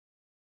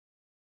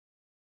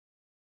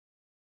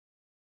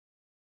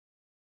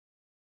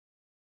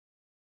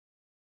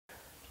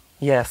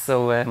Yeah,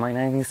 so my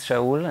name is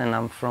Shaul and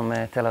I'm from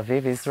Tel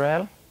Aviv,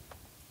 Israel.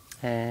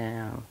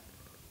 Um,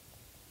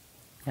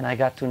 and I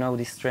got to know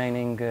this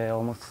training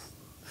almost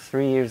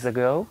 3 years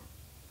ago.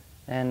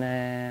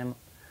 And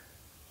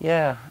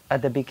yeah,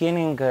 at the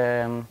beginning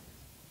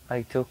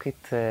I took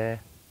it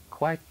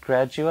quite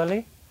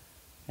gradually.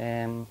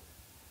 Um,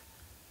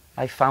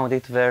 I found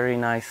it very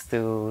nice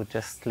to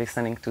just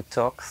listening to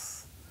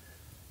talks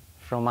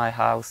from my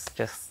house,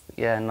 just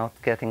not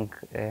getting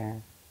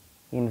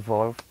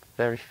involved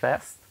very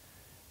fast.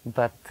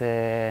 But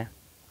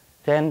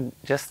then,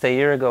 just a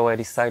year ago, I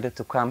decided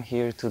to come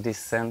here to this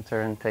center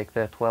and take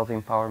the 12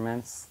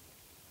 empowerments.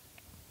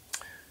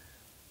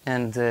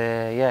 And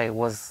yeah,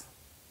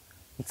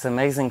 it's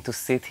amazing to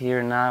sit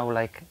here now,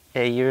 like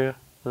a year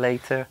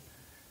later,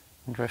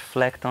 and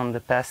reflect on the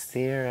past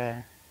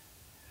year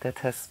that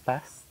has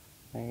passed.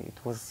 It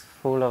was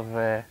full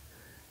of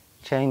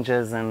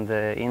changes and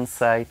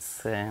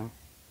insights, and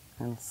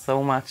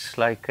so much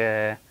like,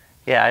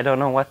 yeah, I don't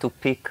know what to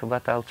pick,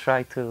 but I'll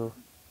try to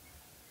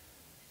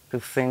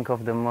think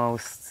of the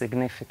most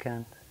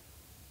significant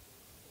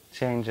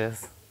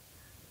changes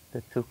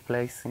that took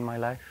place in my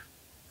life.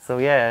 So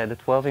yeah, the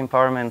 12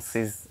 Empowerments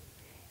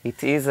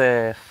it is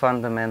a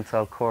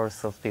fundamental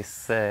course of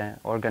this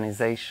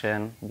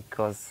organization,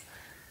 because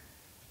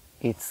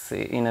it's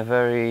in a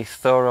very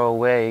thorough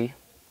way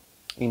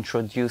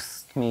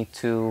introduced me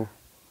to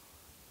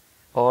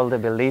all the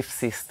belief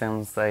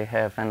systems I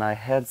have, and I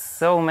had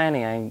so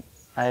many.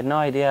 I had no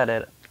idea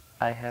that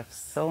I have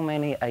so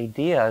many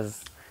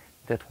ideas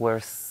that were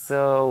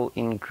so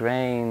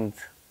ingrained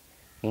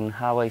in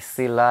how I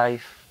see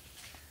life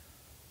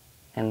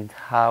and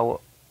how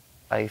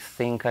I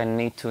think I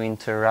need to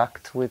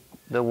interact with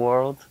the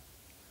world.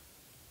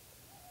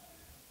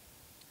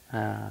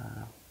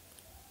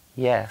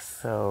 Yeah,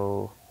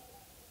 so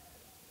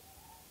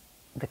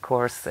the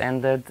course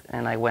ended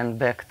and I went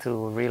back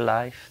to real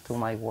life, to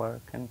my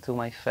work and to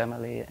my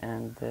family,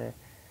 and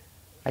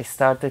I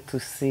started to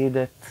see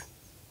that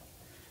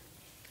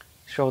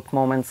short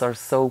moments are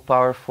so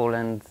powerful,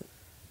 and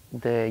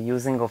the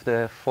using of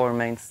the four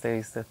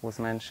mainstays that was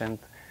mentioned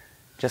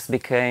just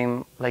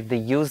became, like, the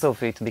use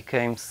of it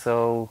became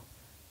so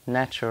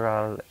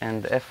natural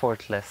and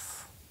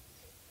effortless.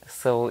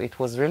 So it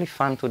was really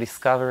fun to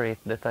discover it,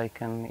 that I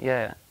can,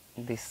 yeah,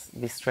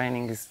 this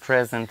training is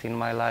present in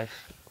my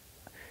life,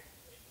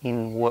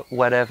 in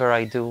whatever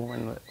I do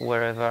and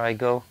wherever I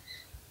go.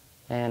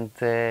 And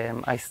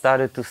I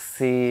started to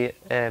see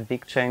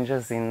big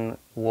changes in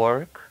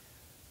work.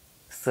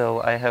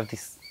 So I have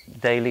this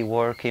daily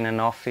work in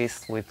an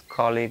office with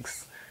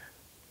colleagues,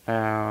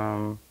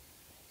 and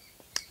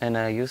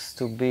I used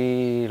to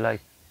be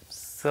like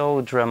so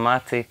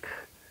dramatic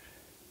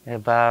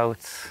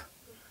about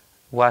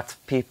what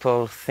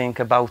people think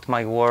about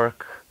my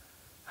work,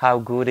 how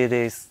good it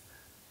is.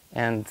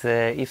 And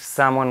if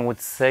someone would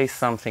say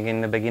something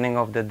in the beginning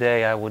of the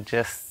day, I would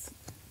just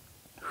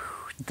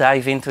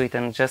dive into it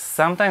and just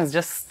sometimes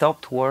just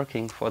stopped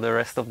working for the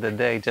rest of the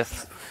day,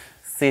 just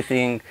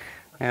sitting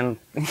and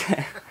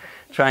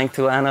trying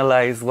to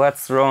analyze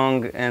what's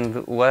wrong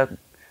and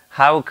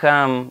how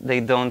come they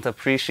don't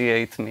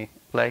appreciate me.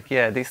 Like,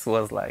 yeah, this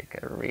was like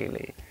a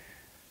really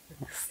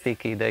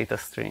sticky data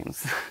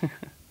streams.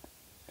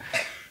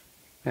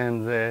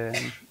 And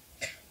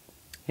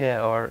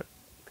yeah, or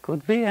it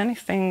could be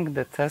anything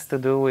that has to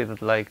do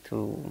with, like,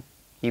 to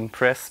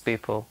impress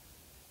people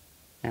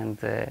and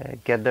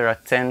get their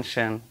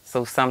attention.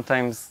 So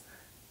sometimes,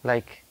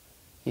 like,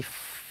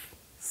 if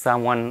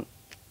someone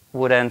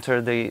would enter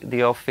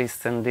the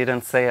office and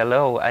didn't say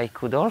hello, I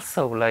could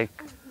also,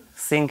 like,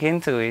 sink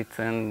into it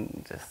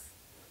and just,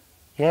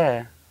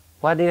 yeah,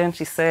 why didn't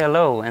she say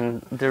hello?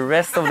 And the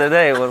rest of the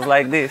day was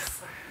like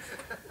this.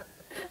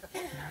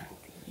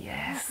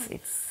 Yes,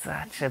 it's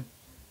such a,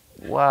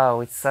 wow,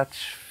 it's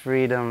such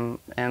freedom.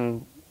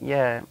 And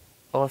yeah,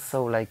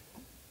 also, like,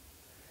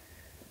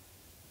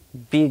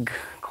 big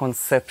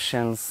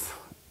conceptions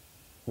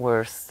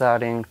were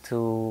starting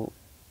to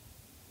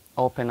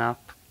open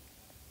up.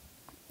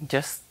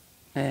 Just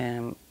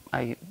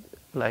I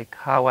like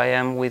how I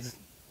am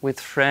with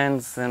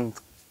friends and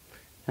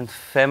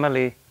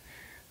family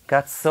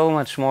got so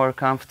much more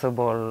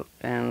comfortable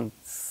and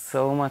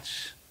so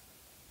much,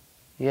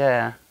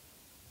 yeah,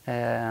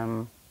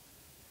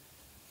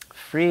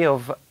 free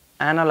of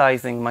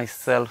analyzing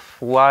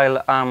myself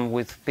while I'm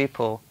with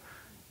people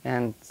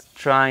and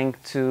trying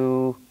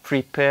to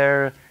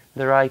prepare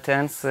the right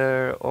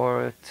answer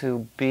or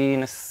to be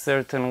in a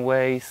certain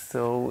way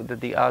so that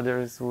the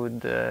others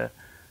would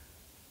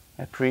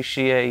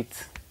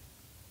appreciate.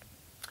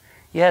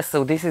 Yeah,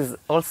 so this is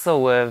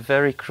also a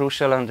very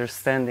crucial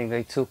understanding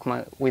I took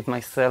with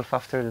myself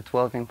after the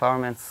 12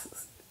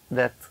 empowerments,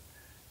 that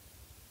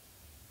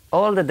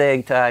all the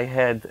data I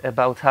had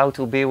about how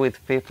to be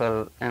with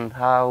people and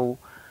how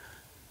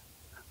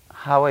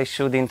I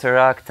should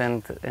interact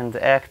and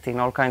act in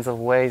all kinds of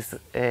ways,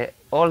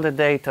 all the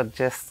data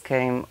just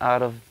came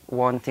out of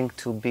wanting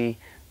to be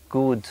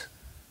good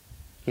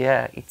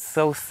yeah, it's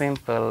so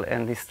simple,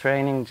 and this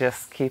training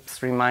just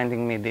keeps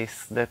reminding me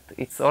this, that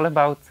it's all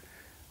about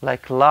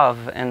like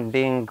love and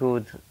being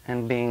good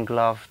and being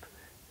loved.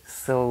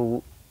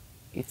 So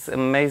it's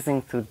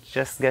amazing to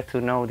just get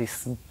to know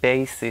this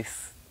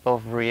basis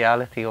of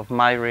reality, of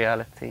my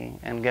reality,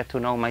 and get to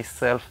know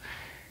myself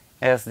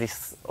as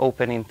this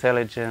open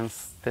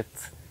intelligence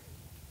that,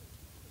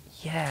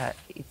 yeah,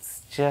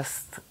 it's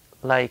just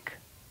like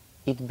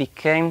it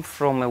became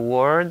from a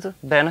word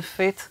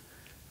benefit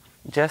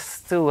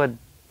just to a,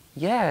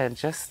 yeah,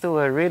 just to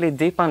a really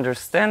deep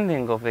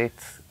understanding of it.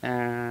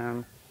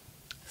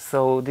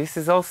 So this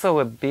is also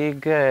a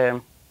big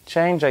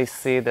change I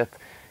see, that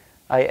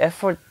I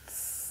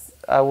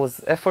was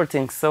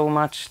efforting so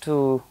much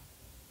to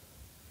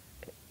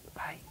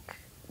like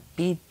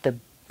be the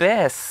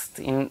best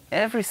in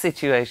every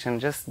situation,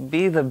 just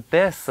be the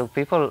best so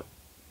people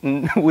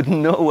would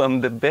know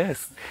I'm the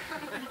best.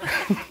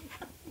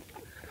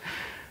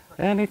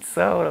 And it's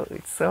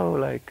so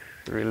like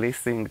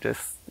releasing,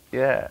 just,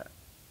 yeah,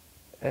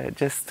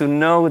 just to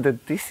know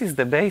that this is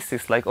the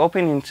basis, like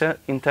open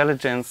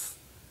intelligence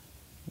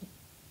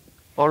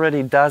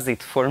already does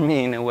it for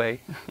me in a way.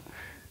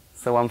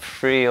 So I'm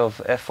free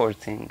of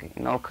efforting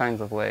in all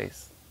kinds of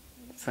ways.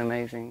 It's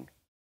amazing.